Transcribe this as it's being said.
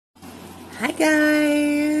Hi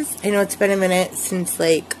guys! I know it's been a minute since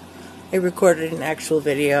like I recorded an actual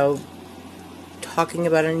video talking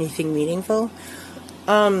about anything meaningful.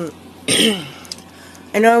 I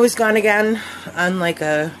know I was gone again on like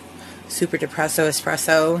a super depresso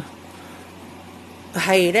espresso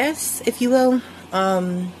hiatus, if you will.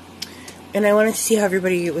 And I wanted to see how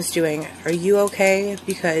everybody was doing. Are you okay?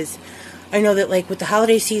 Because I know that like with the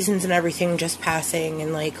holiday seasons and everything just passing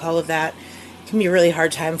and like all of that, can be a really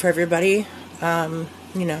hard time for everybody,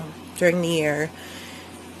 you know, during the year.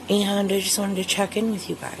 And I just wanted to check in with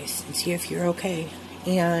you guys and see if you're okay.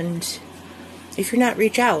 And if you're not,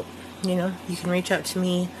 reach out. You know, you can reach out to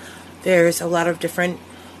me. There's a lot of different,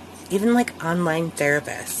 even like online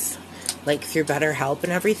therapists, like through BetterHelp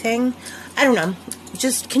and everything. I don't know.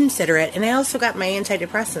 Just consider it. And I also got my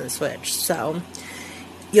antidepressant switch, so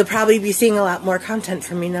you'll probably be seeing a lot more content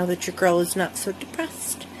from me now that your girl is not so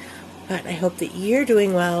depressed. But I hope that you're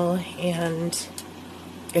doing well, and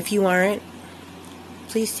if you aren't,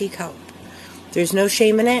 please seek help. There's no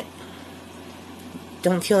shame in it.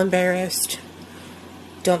 Don't feel embarrassed.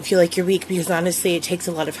 Don't feel like you're weak, because honestly it takes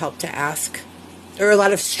a lot of help to ask, or a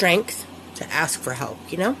lot of strength to ask for help,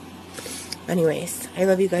 you know? Anyways, I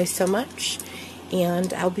love you guys so much,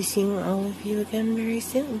 and I'll be seeing all of you again very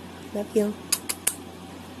soon. Love you.